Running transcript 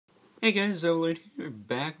Hey guys, Zollard here,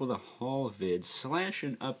 back with a haul vid slash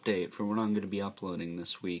an update for what I'm going to be uploading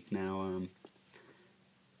this week. Now,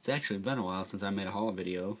 it's actually been a while since I made a haul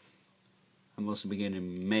video. I mostly been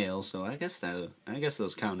getting mail, so I guess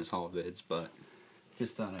those count as haul vids. But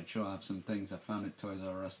just thought I'd show off some things I found at Toys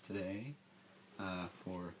R Us today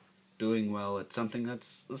for doing well at something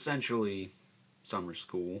that's essentially summer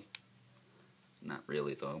school. Not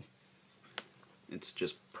really though. It's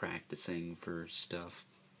just practicing for stuff.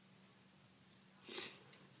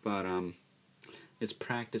 But, it's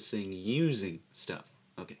practicing using stuff.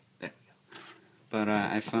 Okay, there we go. But,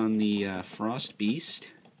 I found the, Frost Beast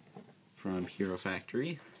from Hero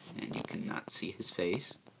Factory, and you cannot see his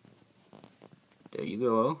face. There you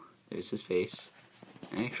go. There's his face.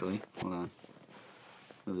 Actually, hold on.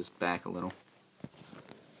 Move this back a little.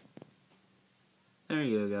 There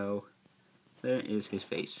you go. There is his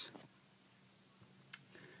face.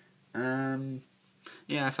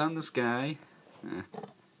 Yeah, I found this guy.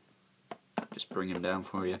 Just bring him down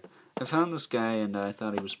for you. I found this guy and I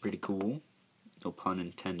thought he was pretty cool. No pun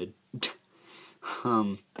intended.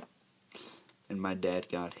 And my dad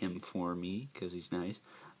got him for me because he's nice.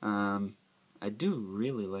 I do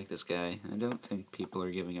really like this guy. I don't think people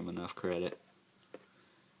are giving him enough credit.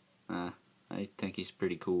 I think he's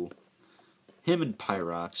pretty cool. Him and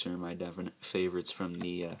Pyrox are my definite favorites from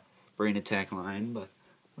the Brain Attack line, but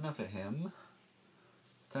enough of him.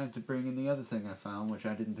 Time to bring in the other thing I found, which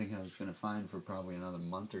I didn't think I was going to find for probably another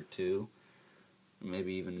month or two.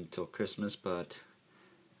 Maybe even until Christmas, but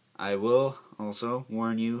I will also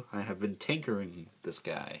warn you, I have been tinkering this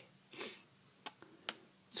guy.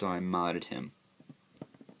 So I modded him.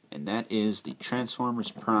 And that is the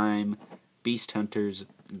Transformers Prime Beast Hunters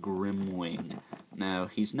Grimwing. Now,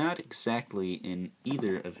 he's not exactly in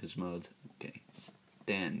either of his modes. Okay,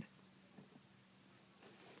 stand.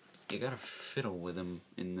 You gotta fiddle with him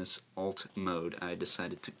in this alt mode I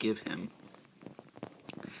decided to give him.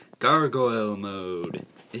 Gargoyle mode!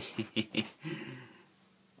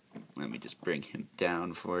 Let me just bring him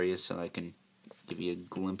down for you so I can give you a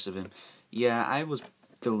glimpse of him. Yeah, I was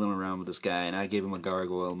fiddling around with this guy and I gave him a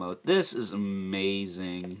gargoyle mode. This is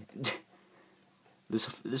amazing.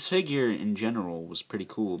 This figure in general was pretty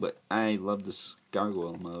cool, but I love this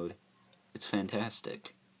gargoyle mode. It's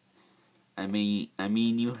fantastic. I mean,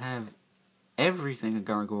 you have everything a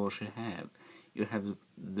gargoyle should have. You have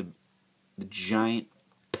the giant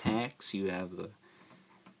packs. You have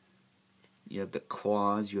the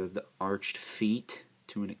claws. You have the arched feet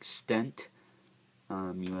to an extent.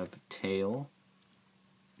 You have the tail.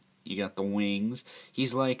 You got the wings.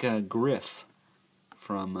 He's like a Griff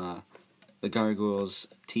from the Gargoyles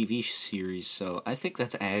TV series. So I think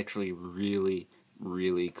that's actually really,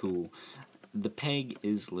 really cool. The peg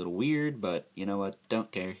is a little weird, but you know what?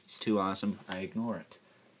 Don't care. It's too awesome. I ignore it.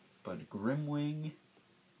 But Grimwing,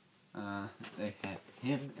 they had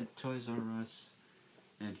him at Toys R Us,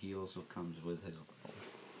 and he also comes with his little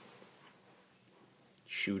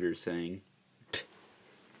shooter thing.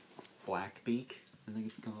 Blackbeak, I think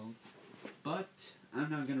it's called. But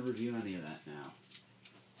I'm not going to review any of that now.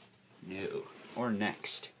 No. Or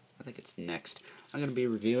next. I think it's next. I'm going to be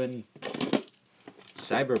reviewing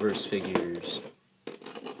Cyberverse figures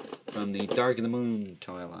from the Dark of the Moon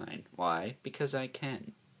toy line. Why? Because I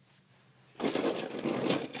can.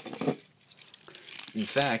 In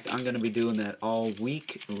fact, I'm going to be doing that all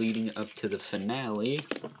week leading up to the finale,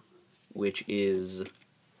 which is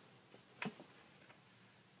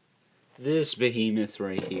this behemoth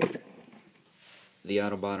right here, the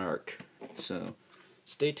Autobot Arc. So,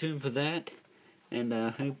 stay tuned for that, and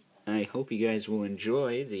I hope you guys will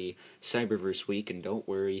enjoy the Cyberverse week, and don't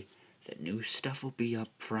worry, the new stuff will be up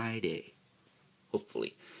Friday.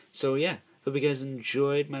 Hopefully. So yeah, hope you guys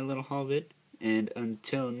enjoyed my little haul vid, and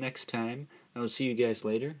until next time, I will see you guys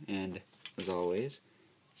later, and as always,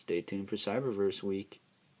 stay tuned for Cyberverse week.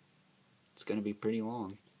 It's gonna be pretty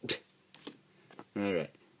long.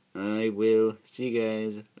 Alright, I will see you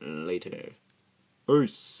guys later.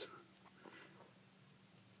 Peace!